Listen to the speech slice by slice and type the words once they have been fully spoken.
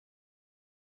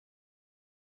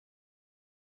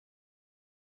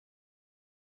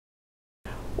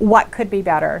What could be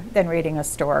better than reading a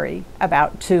story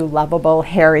about two lovable,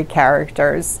 hairy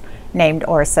characters named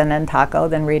Orson and Taco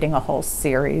than reading a whole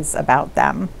series about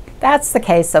them? That's the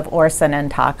case of Orson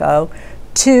and Taco,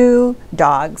 two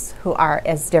dogs who are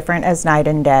as different as night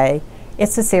and day.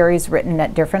 It's a series written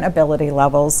at different ability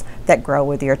levels that grow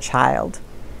with your child.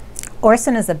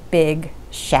 Orson is a big,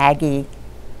 shaggy,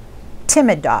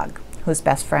 timid dog whose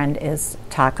best friend is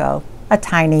Taco, a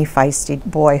tiny, feisty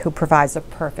boy who provides a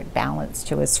perfect balance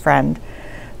to his friend.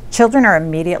 Children are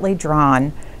immediately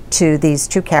drawn to these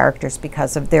two characters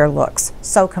because of their looks,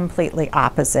 so completely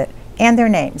opposite, and their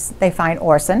names. They find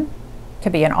Orson to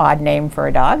be an odd name for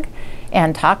a dog,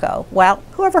 and Taco, well,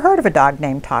 who ever heard of a dog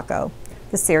named Taco?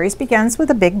 The series begins with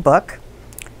a big book,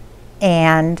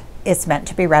 and it's meant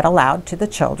to be read aloud to the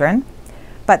children,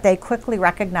 but they quickly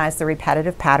recognize the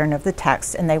repetitive pattern of the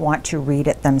text and they want to read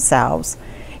it themselves.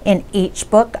 In each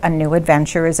book, a new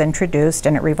adventure is introduced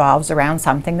and it revolves around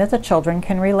something that the children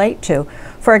can relate to.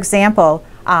 For example,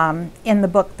 in the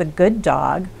book The Good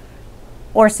Dog,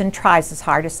 Orson tries his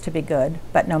hardest to be good,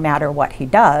 but no matter what he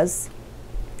does,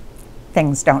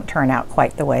 things don't turn out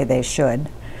quite the way they should.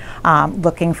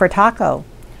 Looking for Taco.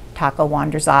 Taco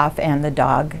wanders off and the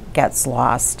dog gets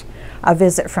lost. A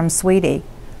visit from Sweetie.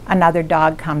 Another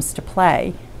dog comes to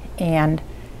play and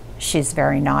she's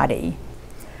very naughty.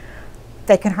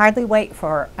 They can hardly wait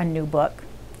for a new book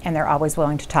and they're always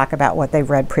willing to talk about what they've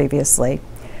read previously.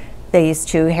 These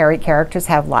two hairy characters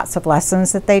have lots of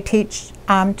lessons that they teach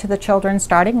to the children,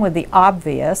 starting with the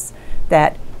obvious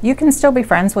that you can still be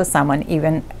friends with someone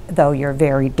even though you're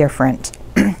very different.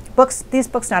 These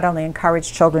books not only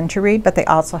encourage children to read, but they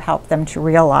also help them to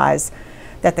realize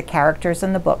that the characters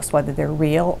in the books, whether they're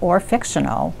real or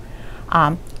fictional,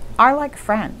 are like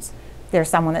friends. They're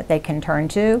someone that they can turn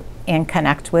to and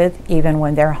connect with even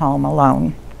when they're home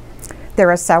alone.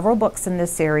 There are several books in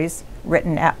this series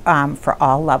written for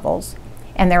all levels,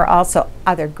 and there are also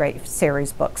other great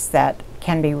series books that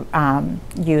can be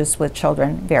used with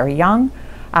children very young,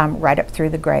 right up through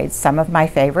the grades. Some of my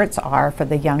favorites are for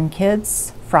the young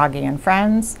kids, Froggy and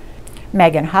Friends,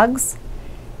 Meg and Hugs,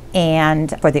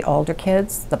 and for the older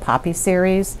kids, the Poppy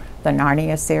series, the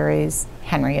Narnia series,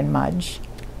 Henry and Mudge.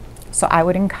 So I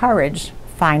would encourage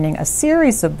finding a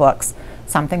series of books,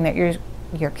 something that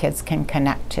your kids can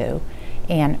connect to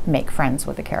and make friends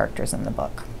with the characters in the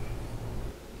book.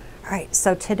 All right,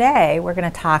 so today we're going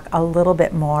to talk a little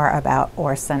bit more about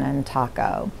Orson and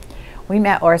Taco. We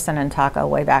met Orson and Taco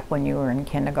way back when you were in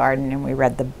kindergarten and we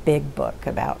read the big book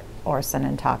about Orson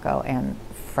and Taco and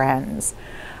friends.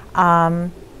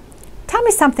 Tell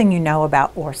me something you know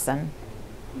about Orson.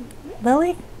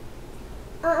 Lily?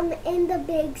 In the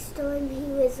big storm, he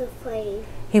was afraid.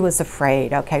 He was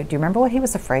afraid. Okay. Do you remember what he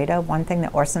was afraid of? One thing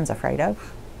that Orson's afraid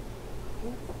of?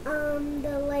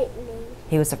 The lightning.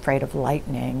 He was afraid of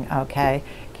lightning. Okay.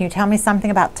 Can you tell me something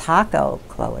about Taco,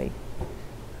 Chloe?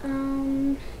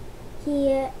 He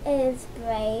is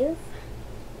brave.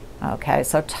 Okay.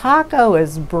 So Taco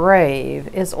is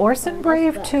brave. Is Orson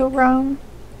brave too, Rome?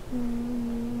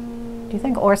 Do you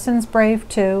think Orson's brave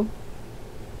too?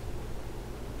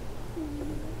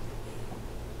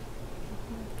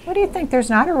 What do you think? There's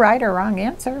not a right or wrong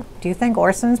answer. Do you think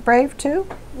Orson's brave too?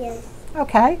 Yes.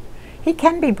 Okay. He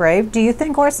can be brave. Do you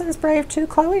think Orson's brave too,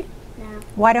 Chloe? No.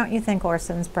 Why don't you think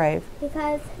Orson's brave?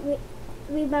 Because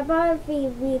remember we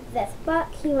read this book,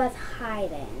 he was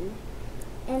hiding.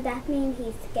 And that means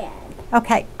he's scared.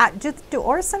 Okay. Do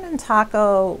Orson and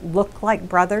Taco look like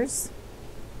brothers?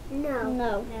 No.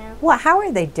 No. Well, how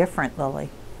are they different, Lily?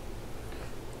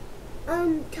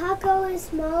 Taco is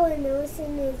small and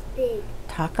Orson is big.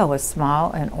 Taco is small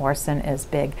and Orson is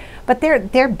big. But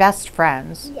they're best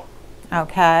friends. Yeah.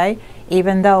 Okay?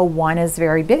 Even though one is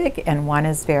very big and one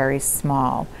is very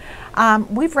small.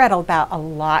 We've read about a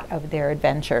lot of their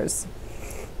adventures.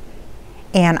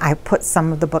 And I put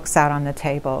some of the books out on the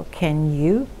table. Can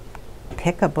you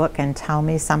pick a book and tell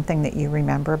me something that you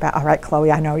remember about? All right, Chloe,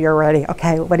 I know you're ready.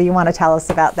 Okay, what do you want to tell us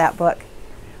about that book?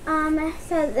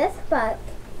 So this book,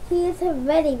 he's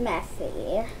really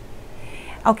messy.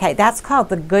 Okay, that's called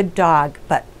The Good Dog,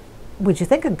 but would you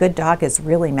think a good dog is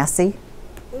really messy?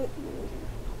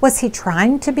 Was he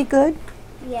trying to be good?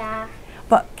 Yeah.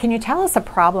 But can you tell us a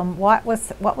problem? What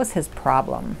was his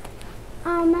problem?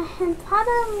 His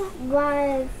problem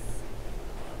was...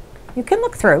 You can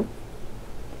look through.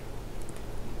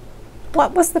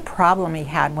 What was the problem he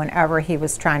had whenever he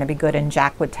was trying to be good and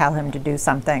Jack would tell him to do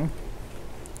something?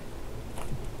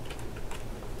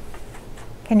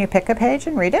 Can you pick a page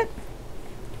and read it?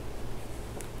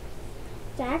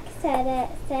 Jack said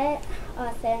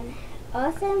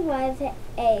Orson was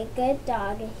a good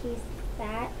dog. He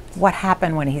sat. What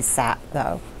happened when he sat,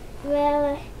 though?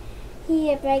 Well,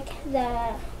 he break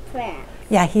the plant.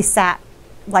 Yeah, he sat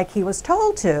like he was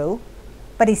told to,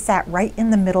 but he sat right in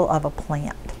the middle of a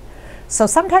plant. So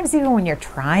sometimes even when you're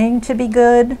trying to be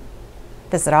good,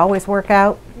 does it always work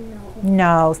out? No.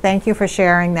 No. Thank you for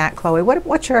sharing that, Chloe.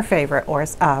 What's your favorite,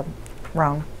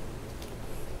 Roan?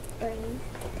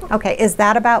 Okay, is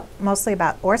that mostly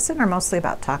about Orson or mostly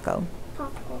about Taco?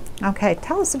 Taco. Okay,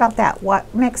 tell us about that.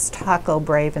 What makes Taco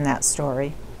brave in that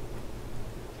story?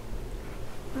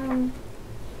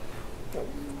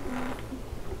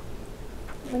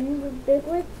 When the big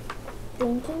was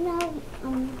thinking that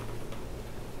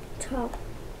Taco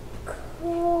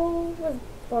was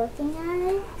barking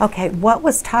at it. Okay, what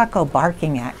was Taco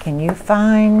barking at? Can you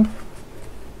find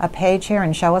a page here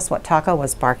and show us what Taco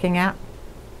was barking at?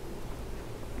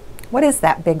 What is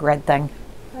that big red thing?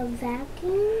 A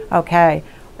vacuum? Okay,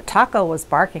 Taco was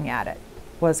barking at it.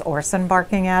 Was Orson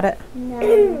barking at it?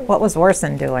 No. What was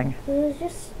Orson doing? He was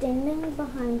just standing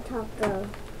behind Taco.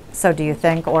 So do you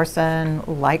think Orson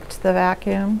liked the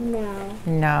vacuum? No.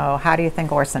 No. How do you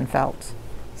think Orson felt?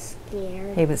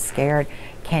 Scared. He was scared.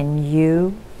 Can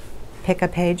you pick a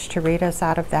page to read us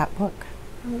out of that book?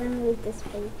 I'm gonna read this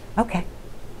page. Okay.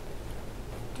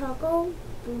 Taco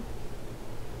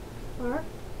barked.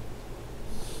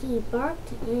 He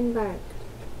barked and barked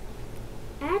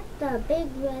at the big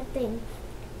red thing,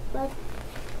 but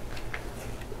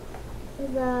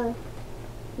the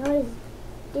noise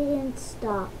didn't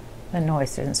stop. The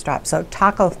noise didn't stop. So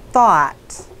Taco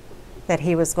thought that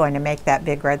he was going to make that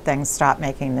big red thing stop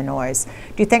making the noise.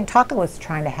 Do you think Taco was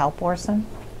trying to help Orson?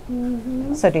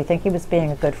 Mm-hmm. So do you think he was being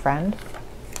a good friend?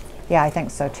 Yeah, I think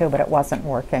so too, but it wasn't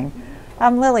working.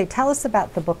 Lily, tell us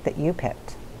about the book that you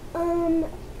picked.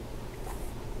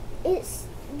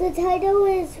 The title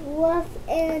is Rough,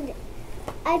 and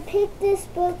I picked this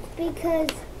book because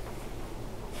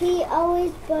he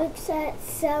always barks at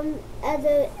some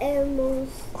other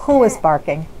animals. Who was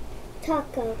barking?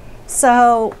 Taco.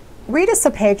 So read us a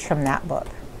page from that book.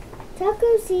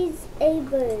 Taco sees a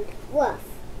bird. Woof.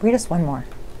 Read us one more.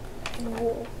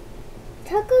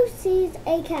 Taco sees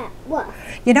a cat.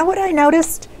 Woof. You know what I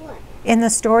noticed What? in the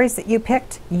stories that you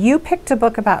picked? You picked a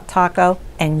book about Taco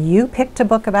and you picked a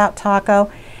book about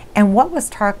Taco. And what was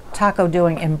Taco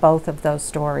doing in both of those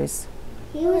stories?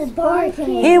 He was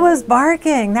barking. He was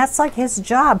barking. That's like his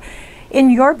job. In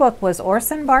your book, was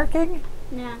Orson barking?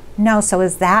 No. No, so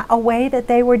is that a way that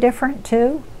they were different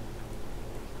too?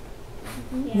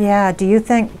 Yeah, do you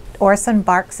think Orson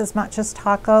barks as much as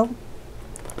Taco?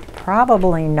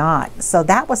 Probably not. So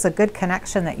that was a good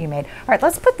connection that you made. All right,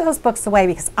 let's put those books away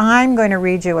because I'm going to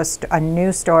read you a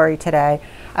new story today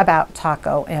about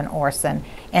Taco and Orson.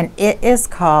 And it is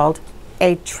called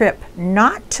A Trip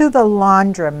Not to the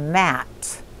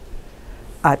Laundromat,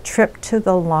 A Trip to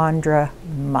the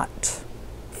Laundromutt.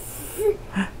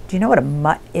 Do you know what a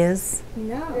mutt is?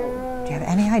 No. Do you have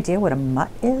any idea what a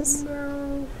mutt is?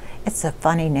 No. It's a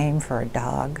funny name for a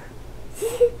dog.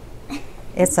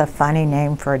 It's a funny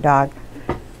name for a dog.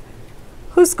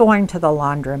 Who's going to the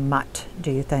laundromat,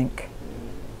 do you think?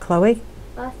 Chloe?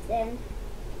 Austin.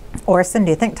 Orson,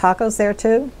 do you think Taco's there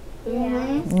too?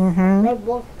 Yeah. Mm-hmm. They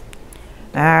both.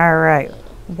 All right.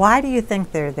 Why do you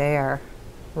think they're there,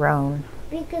 Roan?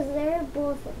 Because they're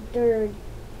both dirty.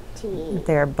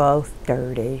 They're both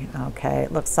dirty. Okay.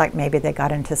 It looks like maybe they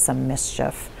got into some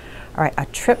mischief. All right. A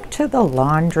Trip to the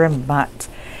Laundromat.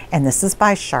 And this is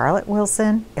by Charlotte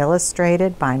Wilson,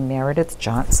 illustrated by Meredith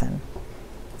Johnson.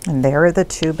 And there are the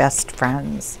two best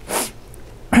friends.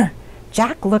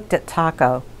 Jack looked at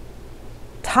Taco.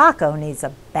 Taco needs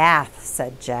a bath,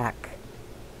 said Jack.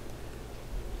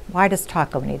 Why does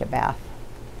Taco need a bath,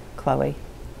 Chloe?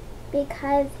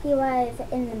 Because he was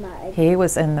in the mud. He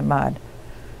was in the mud.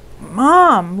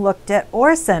 Mom looked at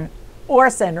Orson.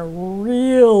 Orson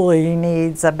really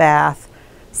needs a bath,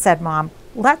 said Mom.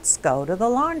 Let's go to the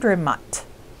laundromat.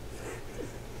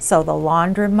 So the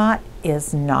laundromat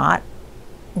is not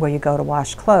where you go to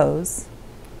wash clothes,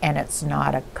 and it's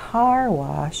not a car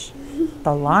wash.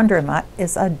 The laundromat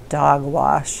is a dog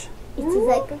wash. It's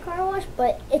like a car wash,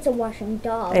 but it's a washing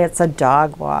dog. It's a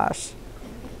dog wash.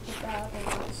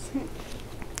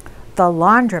 The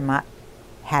laundromat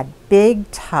had big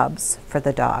tubs for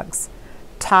the dogs.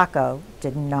 Taco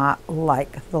did not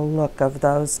like the look of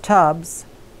those tubs.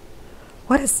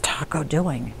 What is Taco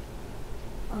doing?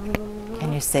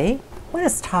 Can you see? What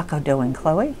is Taco doing,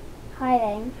 Chloe?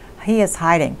 Hiding. He is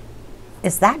hiding.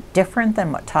 Is that different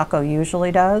than what Taco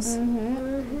usually does?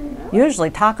 Mm-hmm. Usually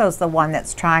Taco's the one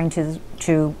that's trying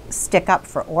to stick up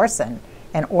for Orson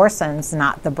And Orson's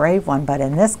not the brave one, but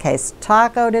in this case,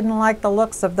 Taco didn't like the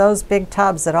looks of those big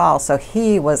tubs at all, so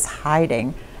he was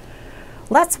hiding.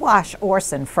 "Let's wash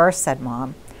Orson first," said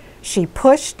Mom. She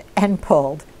pushed and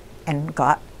pulled and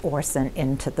got Orson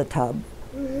into the tub.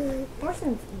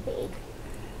 Orson's big.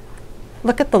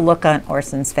 Look at the look on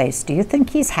Orson's face. Do you think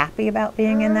he's happy about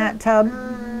being in that tub?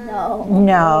 No.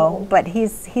 No, but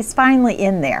he's finally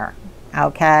in there,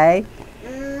 okay?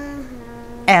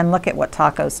 And look at what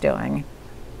Taco's doing.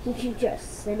 He's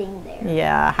just sitting there.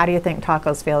 Yeah, how do you think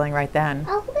Taco's feeling right then?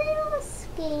 A little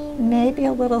scared. Maybe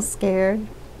a little scared.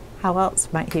 How else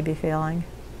might he be feeling?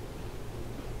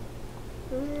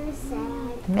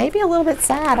 Sad. Maybe a little bit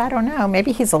sad, I don't know.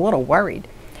 Maybe he's a little worried.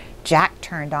 Jack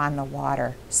turned on the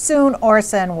water. Soon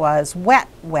Orson was wet,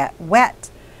 wet, wet.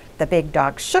 The big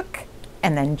dog shook,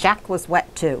 and then Jack was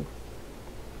wet too.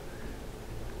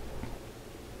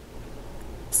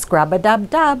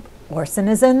 Scrub-a-dub-dub, Orson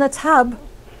is in the tub.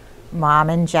 Mom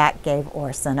and Jack gave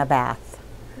Orson a bath.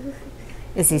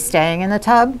 Is he staying in the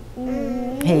tub?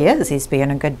 He is. He's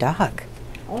being a good dog.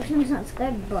 Orson sounds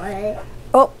good, but...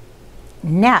 Oh,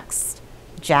 next,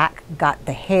 Jack got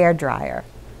the hair dryer.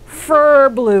 Fur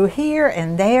blew here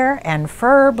and there, and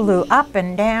fur blew up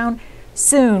and down.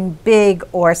 Soon, big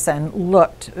Orson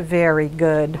looked very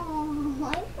good. Oh,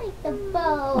 I like the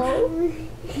bow.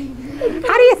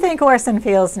 How do you think Orson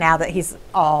feels now that he's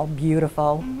all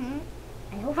beautiful?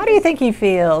 How do you think he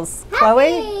feels?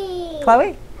 Chloe?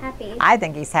 Chloe? Happy. I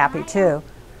think he's happy too.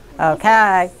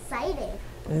 Okay. Excited.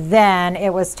 Then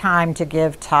it was time to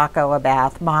give Taco a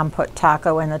bath. Mom put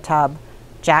Taco in the tub.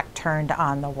 Jack turned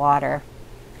on the water.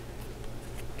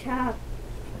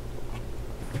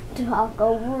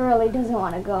 Taco really doesn't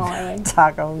want to go in.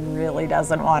 Taco really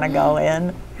doesn't want to go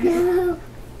in.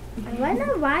 I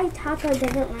wonder why Taco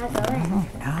doesn't want to go in.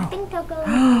 No. I think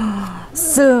Taco...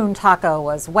 Soon Taco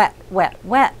was wet, wet,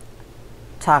 wet.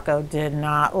 Taco did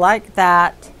not like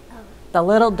that. The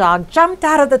little dog jumped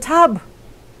out of the tub.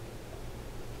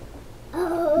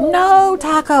 No,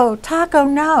 Taco, Taco,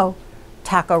 no.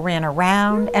 Taco ran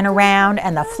around and around,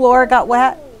 and the floor got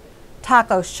wet.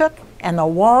 Taco shook, and the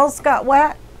walls got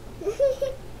wet.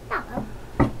 Taco.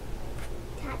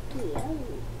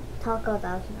 Taco does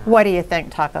not. What do you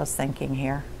think Taco's thinking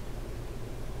here?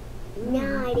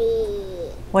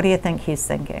 Naughty. What do you think he's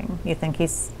thinking? You think He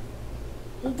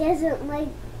doesn't like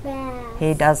baths.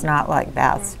 he does not like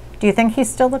baths? Do you think he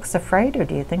still looks afraid, or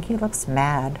do you think he looks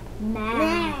mad?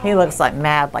 Mad. He looks like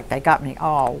mad, like they got me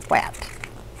all wet.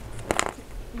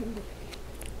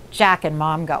 Jack and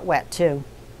Mom got wet too.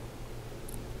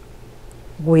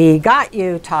 "We got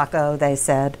you, Taco," they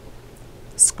said.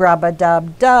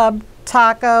 Scrub-a-dub-dub,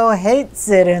 Taco hates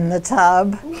it in the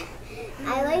tub.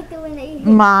 I like the one that you...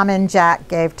 Mom and Jack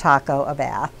gave Taco a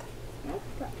bath.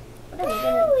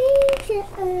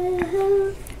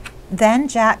 Then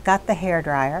Jack got the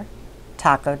hairdryer.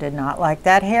 Taco did not like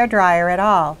that hairdryer at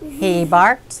all. He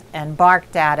barked and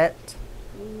barked at it.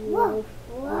 Whoa.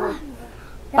 Whoa.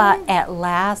 But at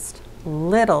last,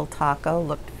 little Taco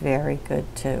looked very good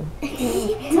too.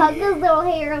 Taco's little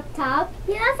hair up top.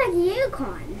 He looks like a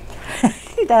unicorn.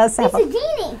 He does have He's a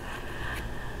genie.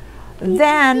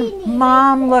 Then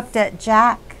Mom looked at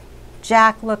Jack.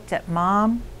 Jack looked at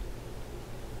Mom.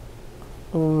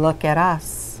 Look at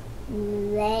us.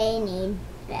 They need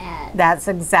baths. That's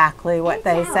exactly what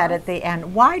they said at the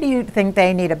end. Why do you think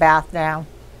they need a bath now,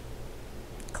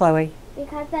 Chloe?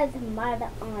 Because there's mud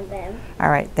on them. All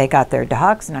right, they got their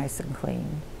dogs nice and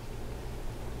clean,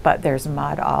 but there's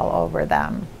mud all over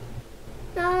them.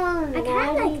 I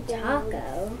kind of like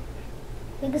Taco.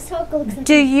 Because Taco looks like...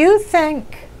 Do you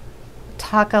think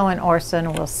Taco and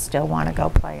Orson will still want to go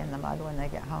play in the mud when they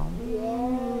get home?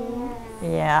 Yeah.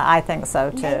 Yeah, I think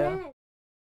so too.